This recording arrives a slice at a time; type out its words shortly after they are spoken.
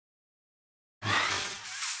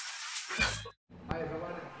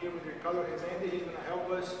Ricardo Rezende. He's going to help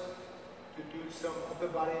us to do some upper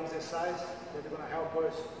body exercise that are going to help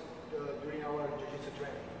us during our jiu-jitsu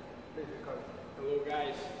training. Please, Ricardo. Hello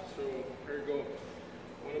guys, so here we go.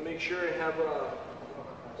 I want to make sure I have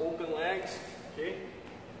open legs, okay?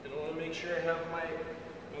 And I want to make sure I have my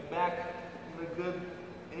back in a good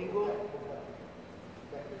angle.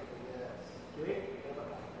 Okay?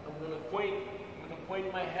 I'm going to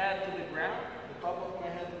point my head to the ground, the top of my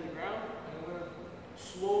head to the ground, and I'm going to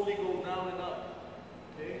slowly go down and up.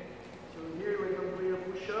 Okay? So here we're going to do a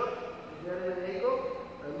push-up, get an angle,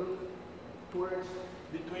 I look towards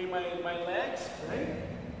between my legs, right?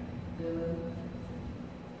 And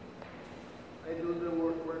I do the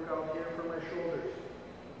workout here for my shoulders.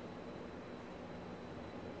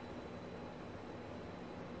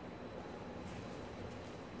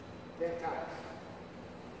 Ten times.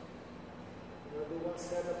 You're going to do one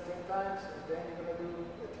set of 10 times, and then you're going to do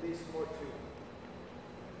at least more 2.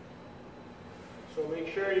 So make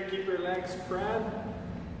sure you keep your legs spread.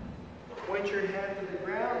 Point your head to the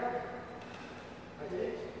ground. Like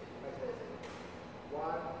this. 1,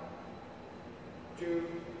 2,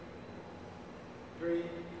 3,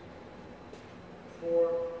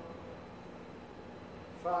 4,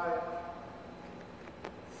 5,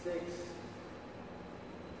 6,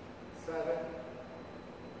 7,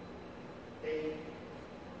 8,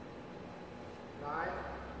 9,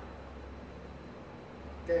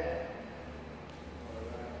 10.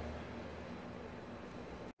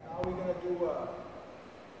 Now we're going to do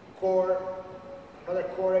another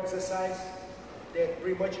core exercise that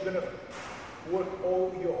pretty much going to work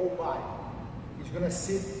your whole body. He's going to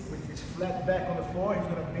sit with his flat back on the floor. He's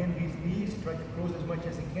going to bend his knees, try to close as much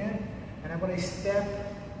as he can. And I'm going to step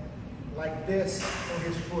like this on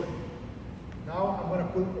his foot. Now I'm going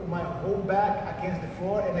to put my whole back against the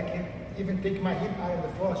floor, and I can even take my hip out of the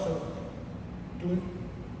floor, so to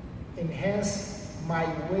enhance my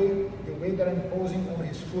weight, the weight that I'm posing on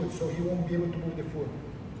his foot, so he won't be able to move the foot.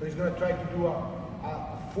 So he's going to try to do a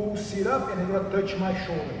full sit up, and he's going to touch my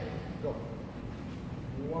shoulder. Go.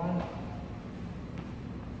 1,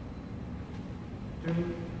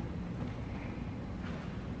 2,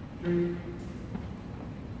 3,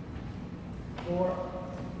 4,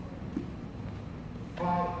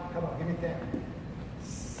 5, come on, give me 10,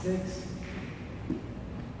 6,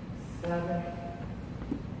 7,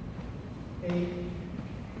 8,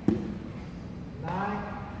 9,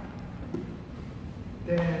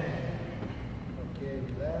 10. Okay,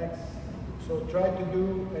 relax. So try to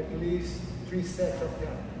do at least 3 sets of 10.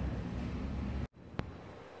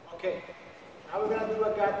 Okay, now we're going to do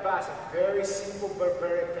a guard passing. Very simple but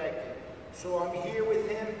very effective. So I'm here with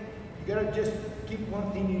him. You got to just keep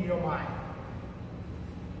one thing in your mind.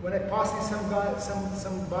 When I pass in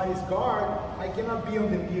somebody's guard, I cannot be on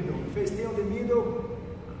the middle. If I stay on the middle,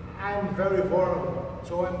 I'm very vulnerable.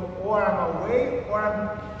 So I'm away or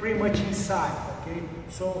I'm pretty much inside, okay?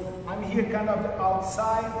 So I'm here kind of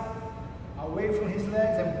outside, away from his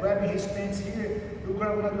legs. I'm grabbing his pants here. Look what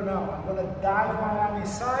I'm gonna do now. I'm gonna dive my arm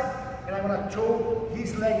inside, and I'm gonna throw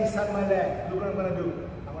his leg inside my leg. Look what I'm gonna do.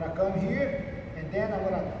 I'm gonna come here, and then I'm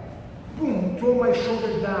gonna, boom, throw my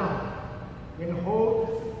shoulder down, and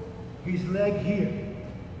hold his leg here.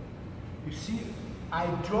 You see, I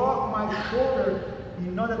drop my shoulder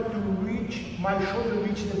in order to reach, my shoulder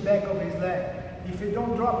reach the back of his leg. If I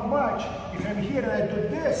don't drop much, if I'm here and I do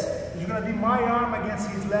this, it's going to be my arm against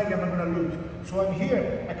his leg and I'm going to lose. So I'm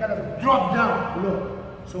here, I kind of drop down,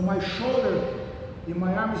 look. So my shoulder and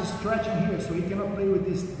my arm is stretching here, so he cannot play with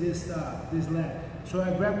this leg. So I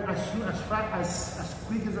grab as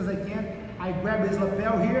quick as I can, I grab his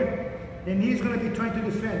lapel here, and he's going to be trying to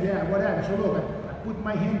defend, yeah, whatever. So look, I put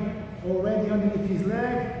my hand already underneath his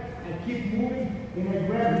leg, I keep moving, and I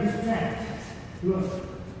grab his pants. Look,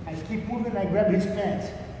 I keep moving, I grab his pants.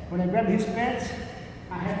 When I grab his pants,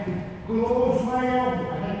 I have to close my elbow.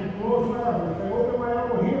 I have to close my elbow. If I open my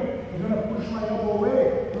elbow here, he's going to push my elbow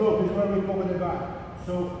away. Look, he's going to recover the guard.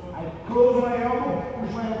 So I close my elbow,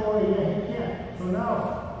 push my elbow away. Yeah, he can't. So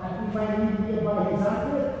now, I put my knee here by his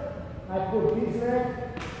ankle. I put his leg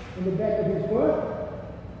in the back of his foot.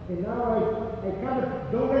 And now I kind of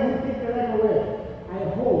don't let him take the leg away. I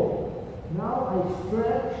hold. Now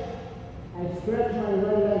I stretch my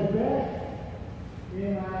right leg back,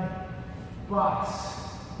 and I pass.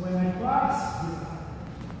 When I pass,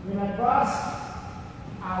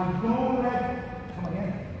 I don't let, come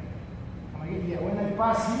again, yeah, when I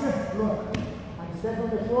pass here, look, I step on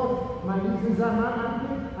the floor, my knees are not,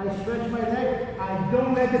 I stretch my leg, I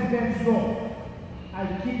don't let the pants go. I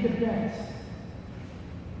keep the pants.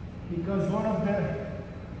 Because one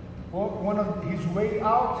of his way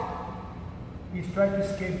out he's trying to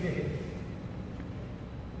escape the hit.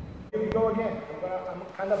 Here we go again. I'm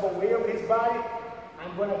kind of aware of his body.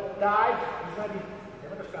 I'm gonna dive. He's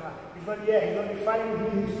gonna be fighting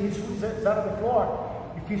with me. His foot is out of the floor.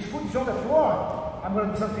 If his foot is on the floor, I'm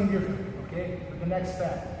gonna do something different, okay? With the next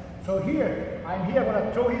step. So here, I'm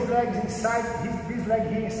gonna throw his legs inside, this leg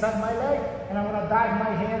here inside my leg, and I'm gonna dive my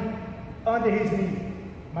hand under his knee.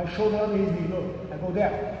 My shoulder under his knee, look. I go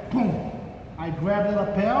there, boom. I grab the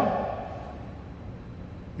lapel.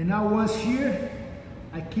 And now once here,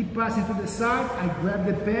 I keep passing to the side, I grab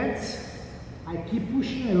the pants, I keep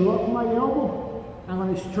pushing, I lock my elbow, I'm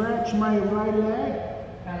gonna stretch my right leg,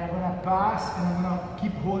 and I'm gonna pass, and I'm gonna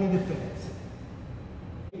keep holding the pants.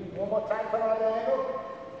 One more time for another angle.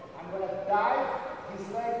 I'm gonna dive his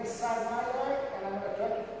leg inside my leg, and I'm gonna try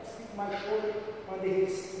to stick my shoulder under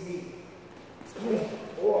his knee.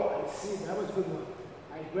 Oh, I see, that was a good one.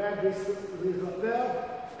 I grab this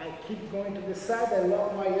lapel, I keep going to the side, I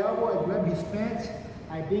lock my elbow, I grab his pants,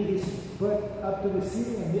 I bring his butt up to the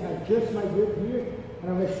ceiling, and I adjust my grip here, and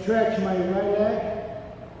I'm gonna stretch my right leg,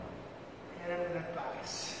 and I'm gonna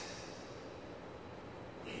pass.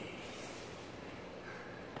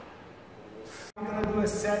 I'm gonna do a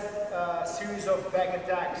series of back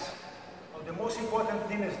attacks. The most important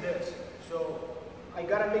thing is this. So I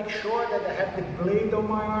gotta make sure that I have the blade of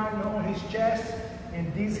my arm on his chest,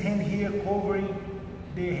 and this hand here covering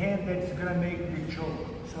the hand that's gonna make the choke.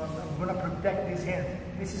 So I'm gonna protect this hand.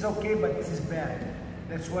 This is okay, but this is bad.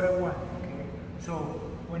 That's what I want, okay? So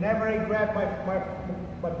whenever I grab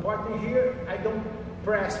my partner here, I don't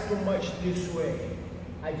press too much this way.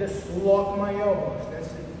 I just lock my elbows. That's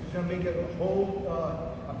gonna make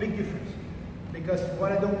a big difference. Because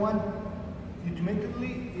what I don't want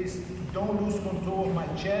ultimately is to don't lose control of my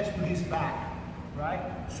chest to his back, right?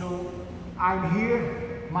 So I'm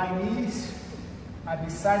here, my knees are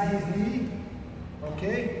beside his knee,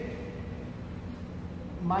 okay?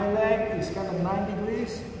 My leg is kind of 9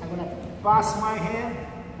 degrees. I'm gonna pass my hand.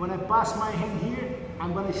 When I pass my hand here,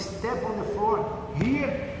 I'm gonna step on the floor here,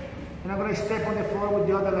 and I'm gonna step on the floor with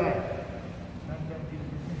the other leg.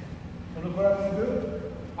 So look what I'm gonna do.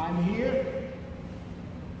 I'm here.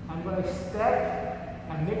 I'm gonna step.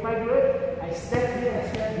 I make my grip. I step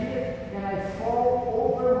here, and I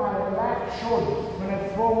fall over my left shoulder. When I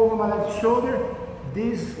fall over my left shoulder,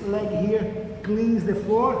 this leg here cleans the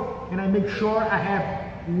floor, and I make sure I have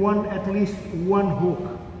at least one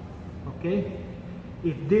hook. Okay?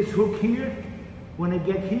 If this hook here, when I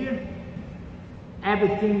get here,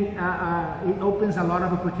 everything it opens a lot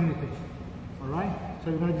of opportunities. All right?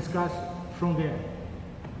 So we're going to discuss from there.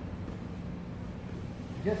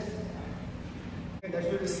 Let's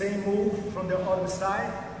do the same move from the other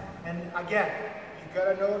side. And again, you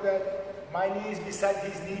gotta know that my knee is beside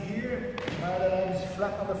his knee here. My other leg is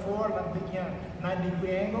flat on the floor. I'm making a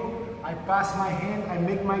 90-degree angle. I pass my hand. I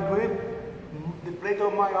make my grip. The blade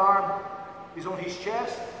of my arm is on his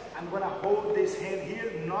chest. I'm gonna hold this hand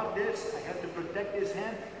here, not this. I have to protect this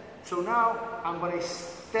hand. So now I'm gonna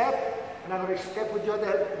step, and I'm gonna step with the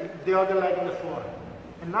other leg on the floor.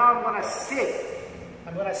 And now I'm gonna sit.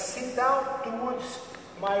 I'm gonna sit down towards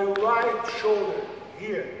my right shoulder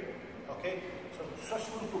here. Okay? So só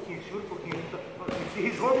segura pouquinho. You see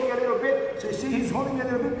he's holding me a little bit. So you see he's holding me a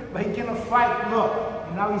little bit, but he cannot fight. Look.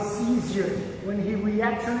 And now it's easier. When he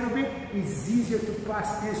reacts a little bit, it's easier to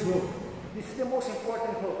pass this hook. This is the most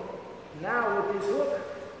important hook. Now with this hook,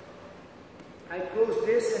 I close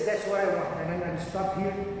this, and that's what I want. And I'm stop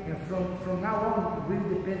here, and from now on, it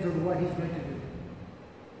really depends on what he's going to do.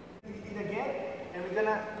 It again, and we're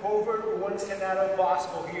gonna cover one scenario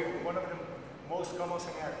possible here, one of the most common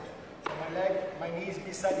scenarios. So my knee is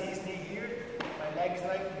beside his knee here. My leg is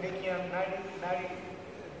like making a 90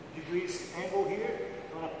 degrees angle here.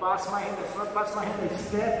 I'm gonna pass my hand. As soon as I pass my hand, I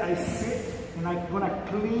step, I sit, and I'm gonna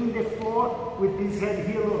clean the floor with this head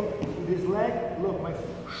here. Look, with this leg. Look, my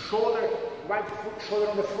shoulder. Right foot, shoulder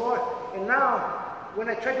on the floor, and now when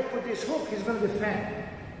I try to put this hook, he's going to defend.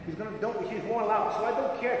 He won't allow. So I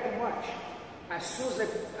don't care too much. As soon as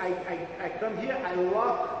I come here, I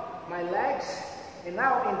lock my legs, and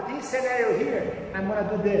now in this scenario here, I'm going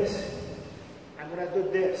to do this. I'm going to do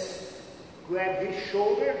this. Grab his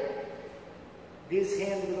shoulder. This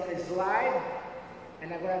hand is going to slide,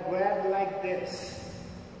 and I'm going to grab like this.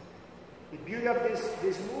 The beauty of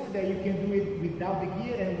this move that you can do it without the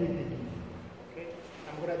gear and with the gear.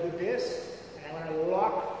 I'm going to do this, and I'm going to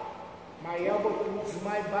lock my elbow towards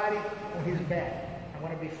my body on his back. I'm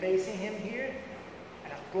going to be facing him here,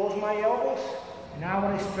 and I close my elbows, and now I'm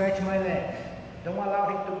going to stretch my legs. Don't allow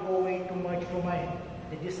him to go away too much from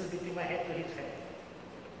the distance between my head to his head.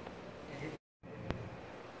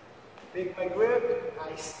 Take my grip,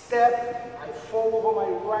 I step, I fall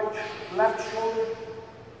over my left shoulder.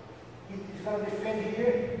 He's going to defend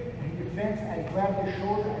here. He defends, I grab the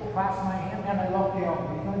shoulder, I pass my hand, and I lock the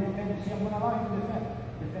elbow. He's going to defend. You see, I'm going to allow him to defend.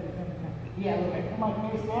 Defend. Yeah, look, I put my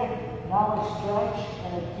face there. Now I stretch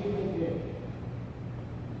and I keep it there.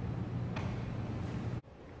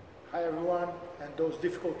 Hi everyone, and those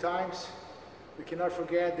difficult times, we cannot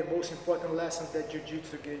forget the most important lesson that Jiu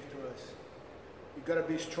Jitsu gave to us. You gotta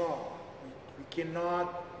be strong. We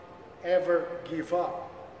cannot ever give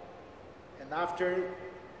up. And after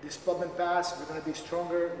this problem pass, we're gonna be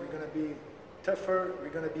stronger, we're gonna be tougher, we're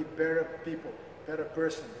gonna be better people, better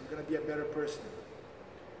person. We're gonna be a better person.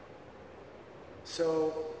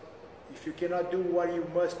 So, if you cannot do what you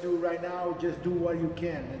must do right now, just do what you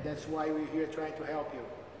can. And that's why we're here trying to help you.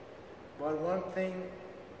 But one thing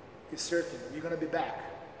is certain, you're going to be back.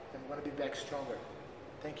 And we're going to be back stronger.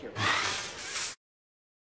 Thank you.